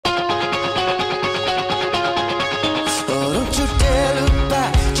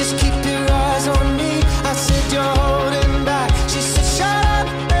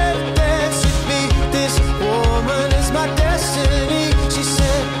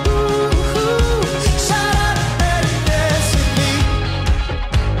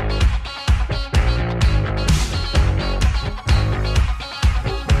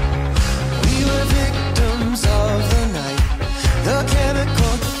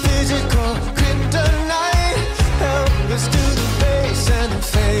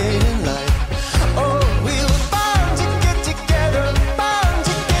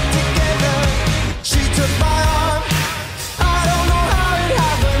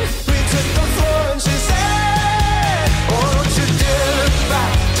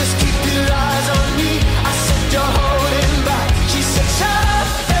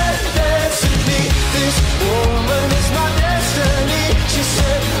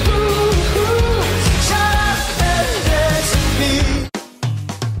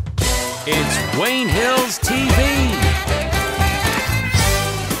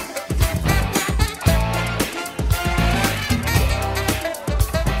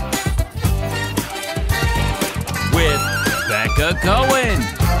Becca Cohen.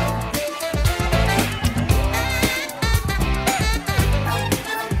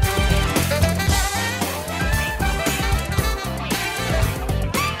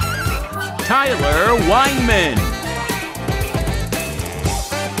 Tyler Weinmann.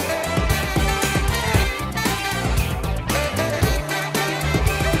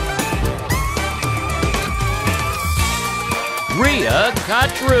 Riya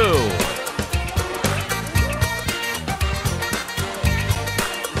Kachroo.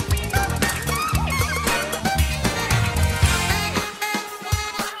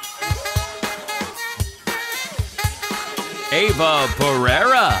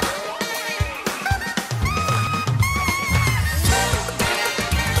 Pereira.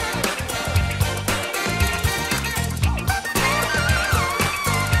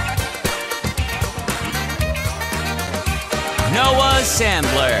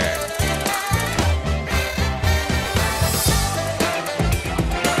 Sandler.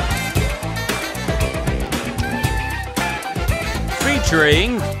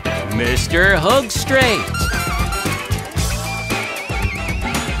 Featuring Mr. Hoogstraight.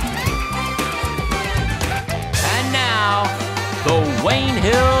 And now, the Wayne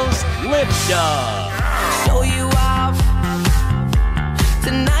Hills Lift Up. Show you off.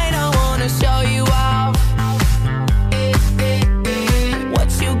 Tonight I wanna show you off.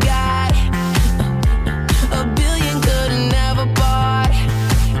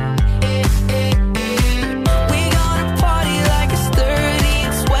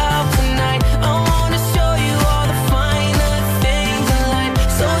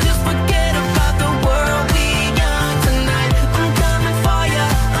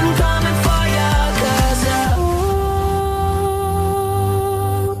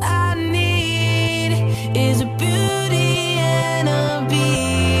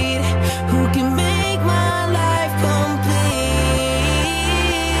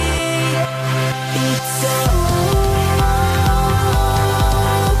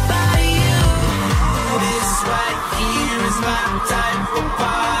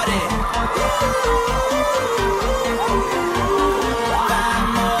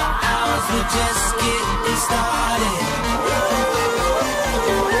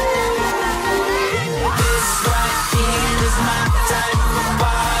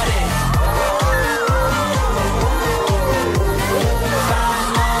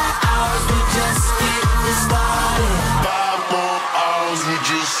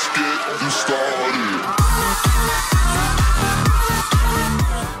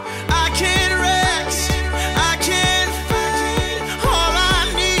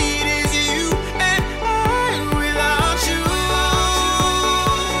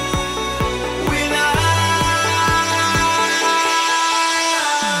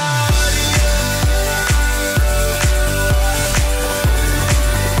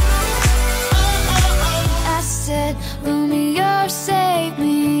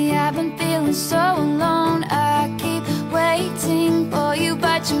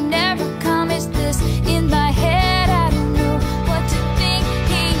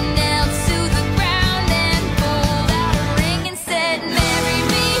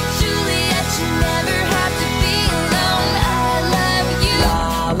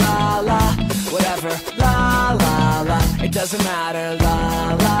 Doesn't matter,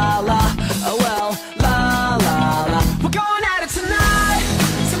 la la la, oh well, la la la. We're going at it tonight,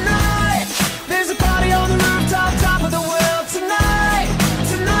 tonight. There's a party on the rooftop, top of the world tonight,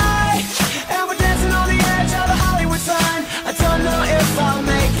 tonight. And we're dancing on the edge of the Hollywood sign. I don't know if I'll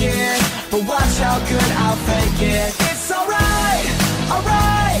make it, but watch how good I'll fake it. It's alright,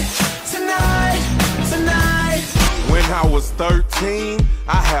 alright, tonight, tonight. When I was 13,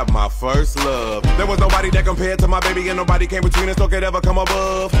 I had my first love. There was nobody that compared to my baby, and nobody came between us or could ever come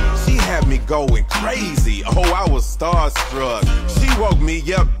above. She had me going crazy. Oh, I was starstruck. She woke me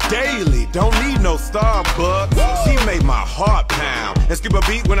up daily. Don't need no Starbucks. She made my heart pound and skip a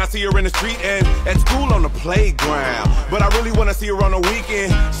beat when I see her in the street and at school on the playground. But I really wanna see her on the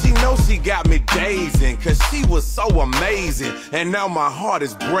weekend. She knows she got me dazing, cause she was so amazing. And now my heart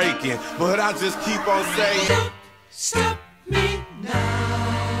is breaking, but I just keep on saying, Stop me now.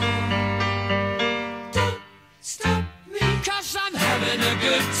 Don't stop me. Cause I'm having a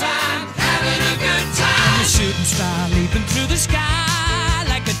good time, having a good time. I'm a shooting star leaping through the sky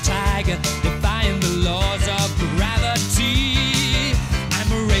like a tiger, defying the laws of gravity. I'm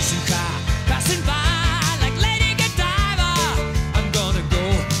a racing car passing by like Lady Godiva. I'm gonna go,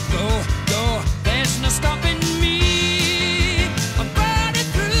 go, go. There's no stopping me. I'm burning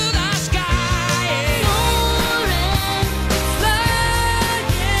through the sky. Fly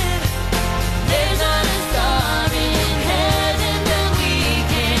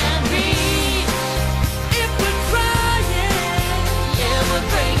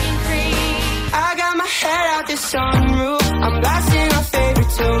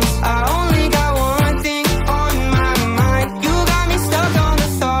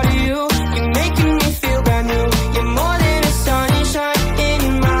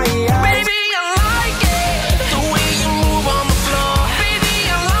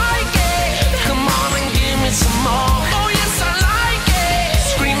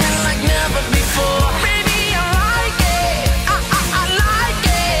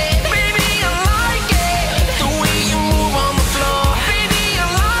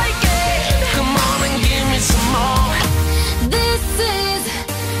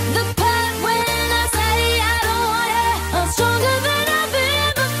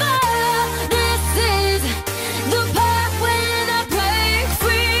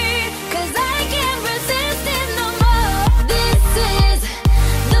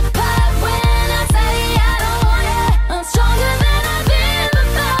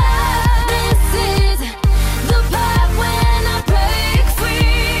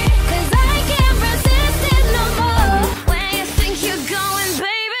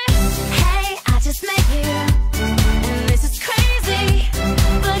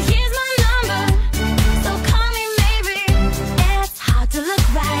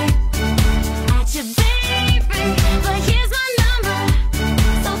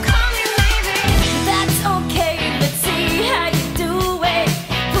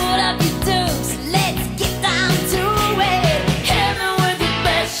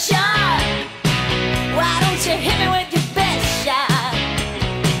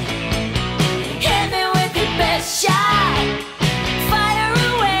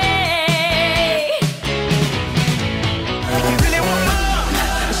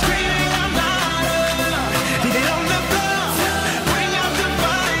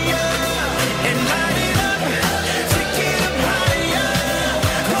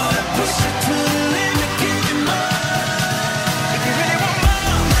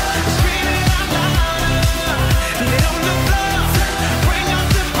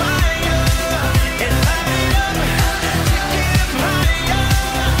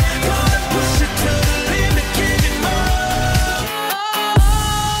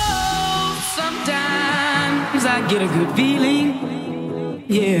I get a good feeling,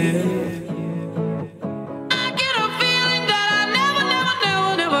 yeah. I get a feeling that I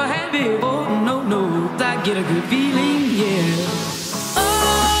never had before. No, I get a good feeling, yeah.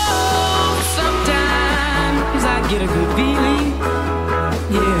 Oh, sometimes I get a good feeling,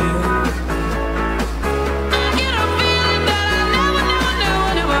 yeah. I get a feeling that I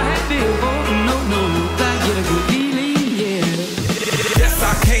never had before. No, I get a good feeling, yeah. Yes,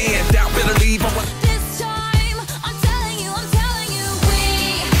 I can. Doubt, better leave. This time, I'm telling you, we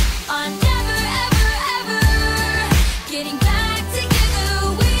are never, ever getting back together.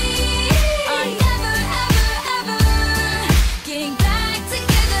 We are never, ever getting back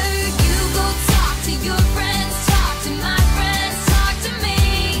together. You go talk to your friends, talk to my friends, talk to me.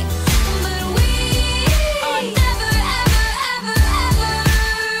 But we are never, ever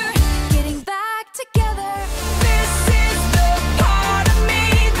getting back together. This is the part of me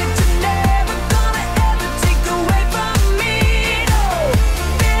that you're never gonna ever take away from me. No,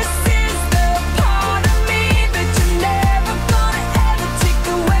 this is the part of me that you're never gonna ever take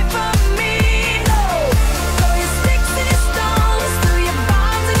away from me. No, throw your sticks and your stones, through your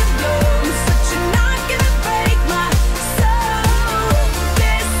bombs and your blows, but you're not gonna break my soul.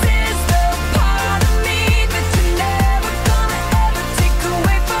 This is the part of me that you're never gonna ever take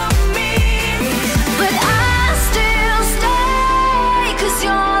away from me. But I still stay, 'cause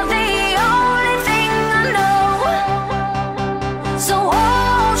you're the only thing I know. So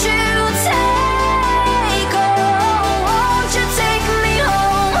won't you take, oh, won't you take me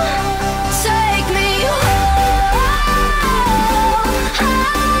home? Take me home.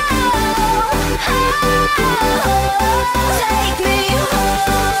 Take me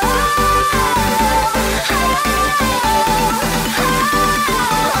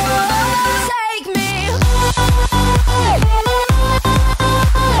Take me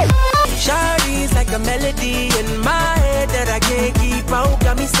Shawty's like a melody in my head that I can't keep out.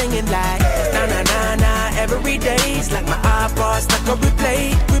 Got me singing like na na na na every day's like my iPod stuck on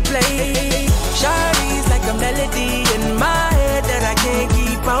replay. Shawty's like a melody in my head that I can't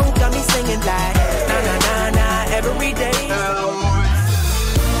keep out. Got me singing like na na na na every day.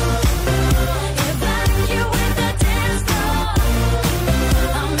 If I you with the dance floor,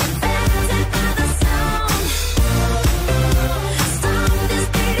 I'm infected by the sound. Stop, this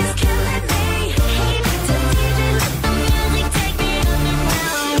beat is killing me. Hate it to DJ, let the music take me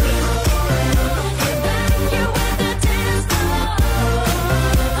underground. If I you with the dance floor,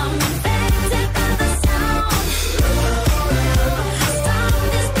 I'm infected by the sound. Stop,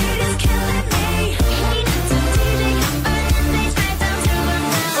 this beat is killing me. Hate it to DJ, burning these straight down to the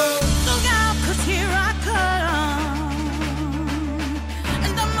ground. Look out, 'cause here I come,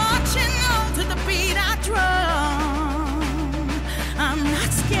 and I'm marching on to the beat I drum. I'm not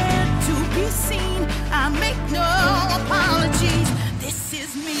scared to be seen. I make no apologies. This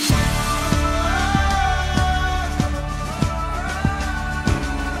is me.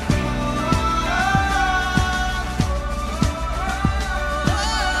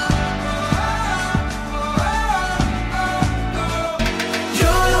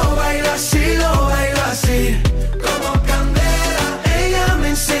 Yo lo bailo así, como candela. Ella me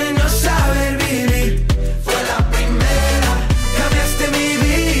enseñó a saber vivir. Fue la primera, cambiaste mi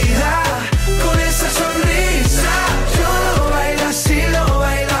vida con esa sonrisa. Yo lo bailo así,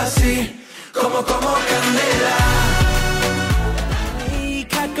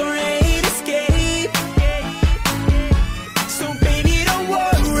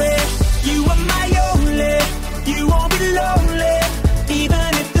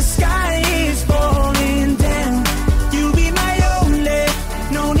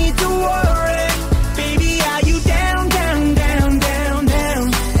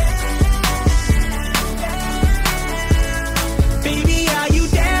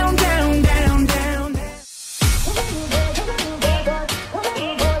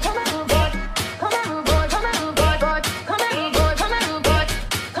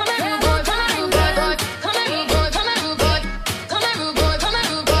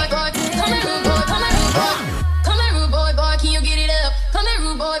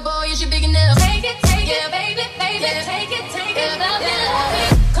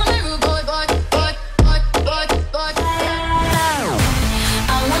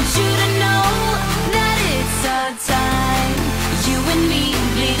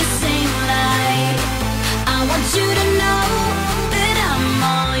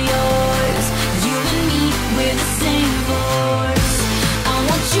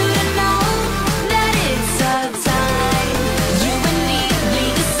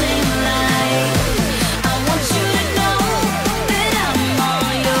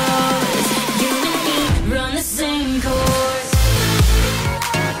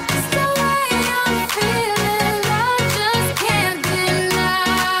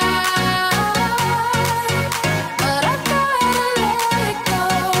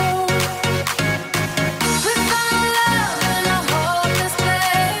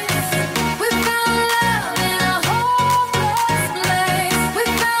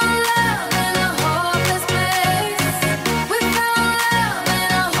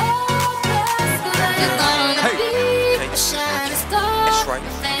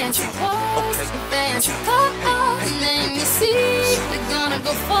 fancy clothes, your fancy car, and then you see you're gonna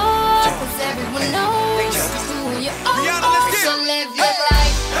go far, 'cause everyone knows who you are. So live your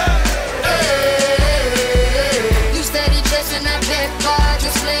life. You steady chasing that Becca,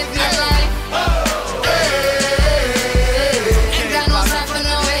 just live your life. Ain't got no time for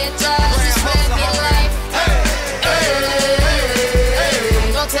no haters, just live your life.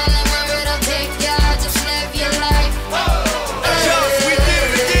 Don't tell them where it'll take ya, just live your life.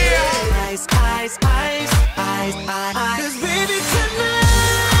 Eyes, eyes, eyes, eyes, eyes. 'Cause baby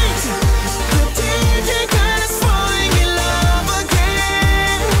tonight, the DJ got us falling in love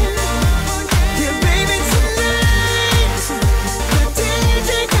again. Yeah, baby tonight, the DJ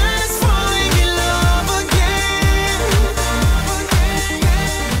got us falling in love again.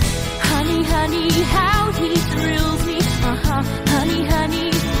 Honey, honey, how he thrills me. Honey, honey.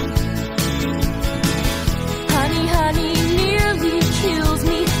 Honey, honey, nearly kills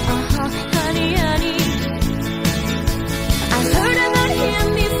me. Honey, honey. I've heard about him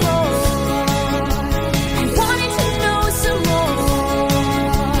before. I wanted to know some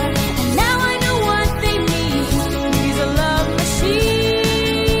more. And now I know what they mean. He's a love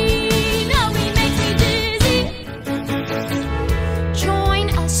machine. Oh, he makes me dizzy. Join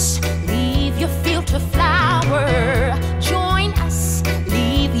us, leave your filter flower. Join us,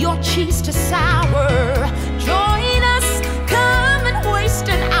 leave your cheese to sour. Join us, come and waste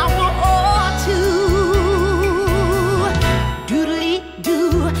an hour or two.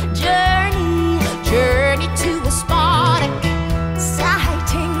 Doodly-doo, journey to a spot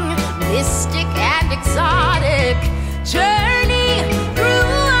exciting, mystic and exotic. Journey through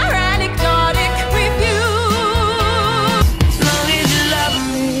our anecdotic review. As long as you love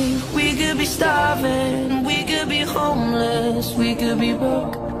me, we could be starving, we could be homeless, we could be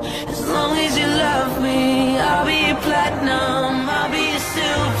broke. As long as you love me, I'll be your platinum, I'll be your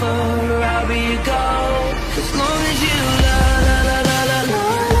silver, I'll be your gold. As long as you love,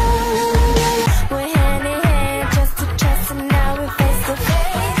 We're hand in hand, chest to chest, and now we're face to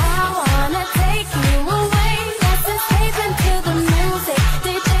face. I wanna take you away. Let's escape into the music.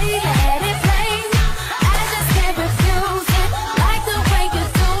 DJ, let it play. I just can't refuse it. Like the way you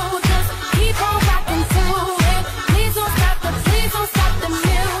do, just keep on rocking to it. Please don't stop the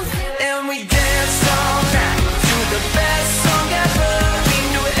music. and we dance all night to the best song ever. We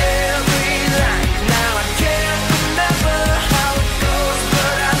knew it every night. Now I can't remember how it goes,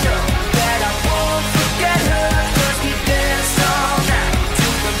 but I know that I won't forget her. 'Cause we danced all night to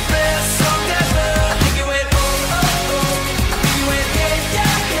the best song ever. I think it went oh, oh, oh. I think it went yeah,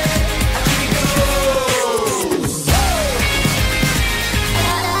 yeah, yeah. I think it goes.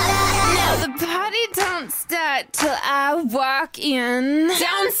 Now the party don't start till I walk in.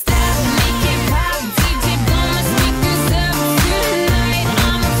 Don't stop, make it pop. DJ, blow my speakers up tonight.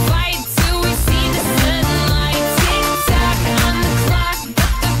 I'ma fight till we see the sunlight. Tick tock on the clock,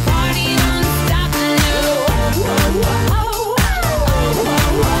 but the party don't stop. No.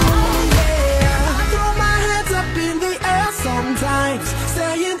 I throw my hands up in the air sometimes,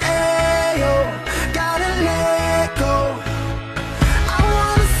 saying, ayo, gotta let go. I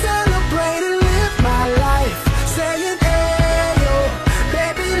wanna celebrate and live my life, saying, ayo,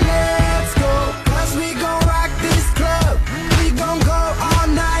 baby, let's go. 'Cause we gon' rock this club, we gon' go all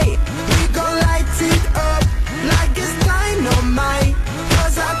night, we gon' light it up like it's dynamite.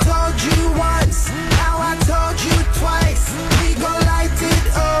 'Cause I told you once, now I told you twice, we gon' light it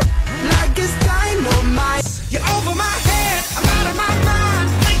up like it's dynamite. You're over my head, I'm out of my mind,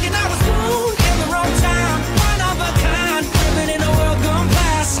 thinking I was born in the wrong time. One of a kind, living in a world gone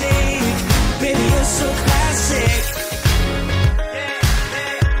plastic. Baby, you're so classic.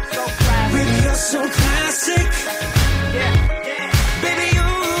 Baby, you're so classic.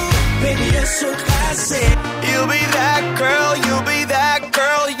 Baby, you're so classic. You'll be that girl, you'll be that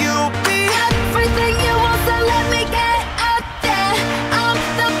girl, you'll be Everything you want, so let me get up there. I'm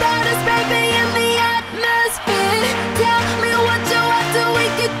the baddest baby in the atmosphere. Tell me what you want, so we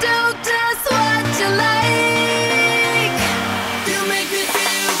can do just what you like. You make me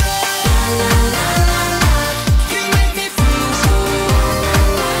feel good. You make me feel good.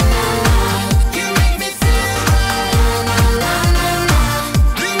 You make me feel good.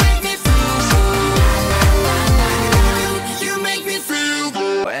 You make me feel good. You make me feel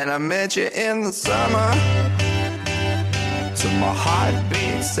good. When I met you in the summer, to my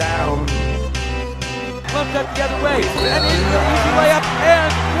heartbeat sound. Left up the other way, and in the easy layup,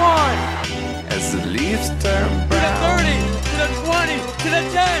 and one. As the leaves turn To the brown, 30, to the 20, to the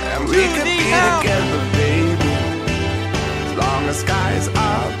 10, and to we could the be out. together, baby, as long as skies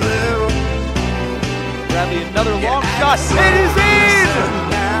are blue. Bradley, another long Yeah, shot. It is in!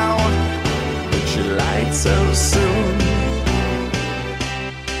 now night so soon.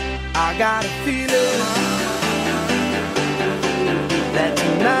 I got a feeling that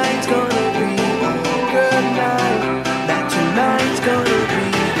tonight's gonna be a good night. That tonight's gonna be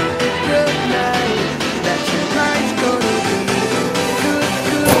a good night. That tonight's gonna be a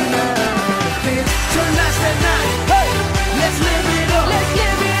good night. Tonight's the night. Hey, let's live it up. Let's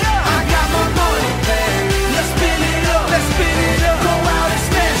live it up. I got my money, babe. Let's spin it up. Let's spin it up. Go out and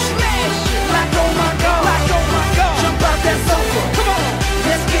smash it. Like oh my god. Like oh my god. Jump out that sofa. Come on.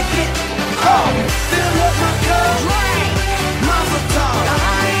 Let's kick it. Oh, fill up my cup. Drink. Mama talk.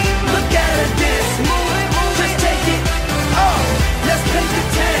 Look at her dance. Move it, move it. Just take it. Oh, let's paint the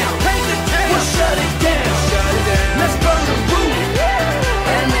town. Paint the town. We'll shut it down. Shut it down. Let's burn the roof.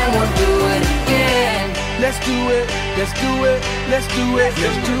 And then we'll do it again. Let's do it. Let's do it. Let's do it.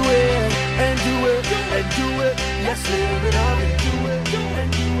 Let's do it. And do it. And do it. Let's live it up and do it.